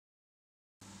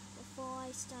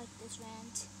I start this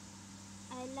rant,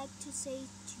 I'd like to say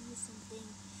to you something.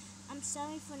 I'm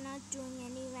sorry for not doing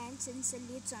any rants and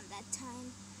salutes on that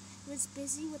time. I was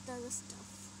busy with other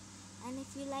stuff. And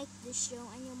if you like this show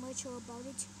and you're mature about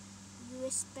it, you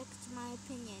respect my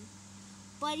opinion.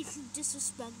 But if you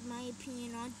disrespect my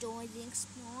opinion on Dora the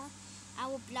Explorer, I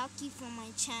will block you from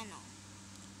my channel.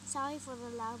 Sorry for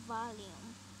the loud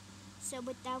volume. So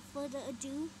without further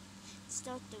ado,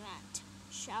 start the rant,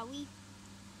 shall we?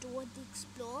 Dora the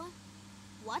Explorer?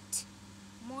 What?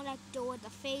 More like Dora the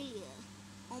Failure.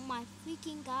 Oh my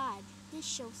freaking god, this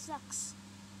show sucks.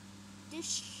 This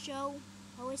show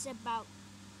is about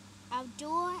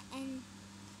Dora and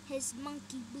his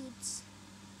monkey boots.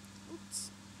 Oops.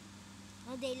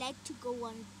 Well, they like to go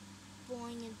on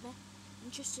boring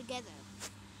adventures together.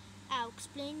 I'll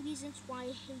explain reasons why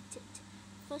I hate it.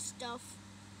 First off,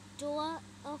 Dora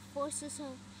forces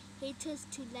her haters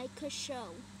to like her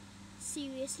show.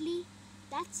 Seriously?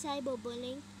 That's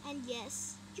cyberbullying, and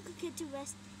yes, you could get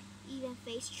arrested, even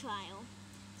face trial.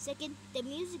 Second, the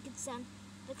music and sound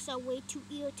effects are way too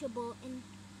irritable in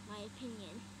my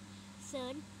opinion.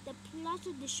 Third, the plots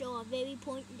of the show are very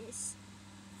pointless.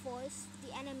 Fourth,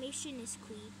 the animation is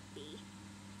creepy.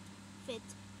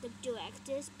 Fifth, the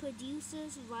directors,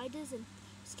 producers, writers, and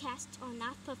cast are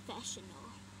not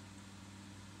professional.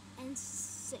 And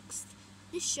sixth,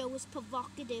 this show is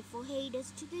provocative for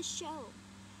haters to this show.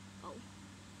 Oh,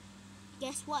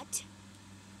 guess what?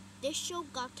 This show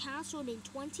got cancelled in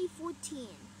 2014.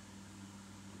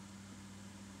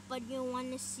 But you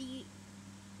wanna see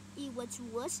what's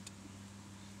worst?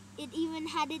 It even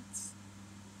had its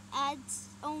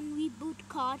own reboot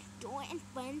called Dora and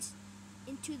Friends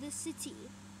Into the City,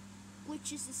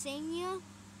 which is the same year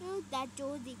that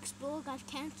Dora the Explorer got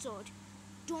cancelled.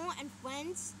 Dora and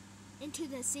Friends Into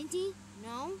the City?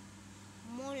 No,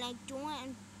 more like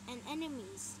Dora and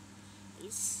Enemies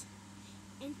is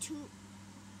into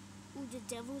the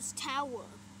Devil's Tower.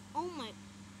 Oh my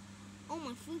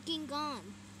freaking god!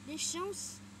 This show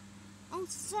sucks.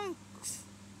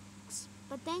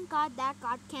 But thank God that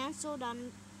got cancelled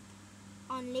on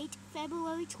late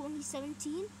February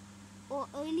 2017 or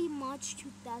early March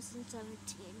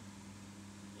 2017.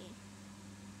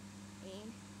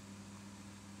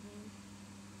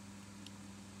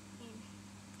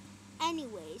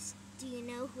 Anyways, do you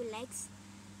know who likes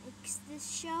this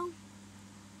show?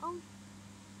 Oh,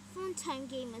 Funtime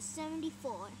Gamer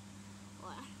 74.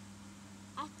 Or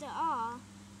after all,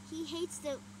 he hates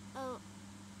the a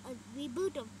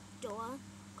reboot of Dora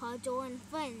called Dora and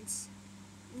Friends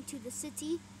Into the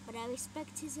City, but I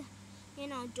respect his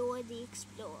Dora the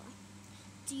Explorer.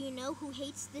 Do you know who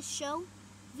hates this show?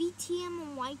 VTM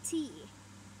and YT.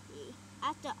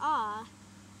 After all,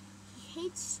 he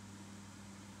hates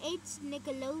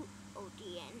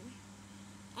Nickelodeon,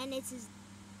 and it's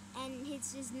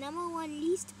his number one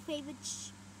least favorite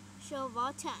show of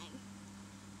all time.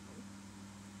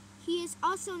 He is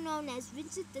also known as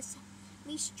Vincent the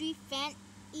Sesame Street Fan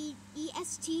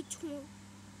EST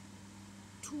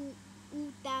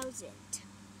 2000.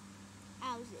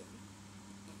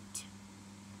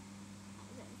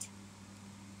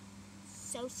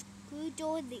 So screw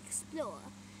Dora the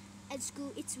Explorer and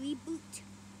screw its reboot.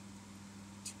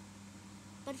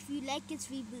 But if you like its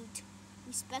reboot,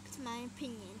 respect my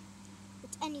opinion.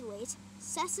 But anyways,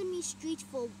 Sesame Street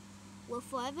will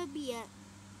forever be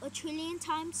a trillion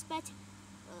times better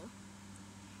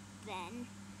than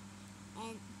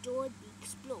Dora the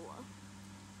Explorer.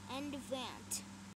 End of rant.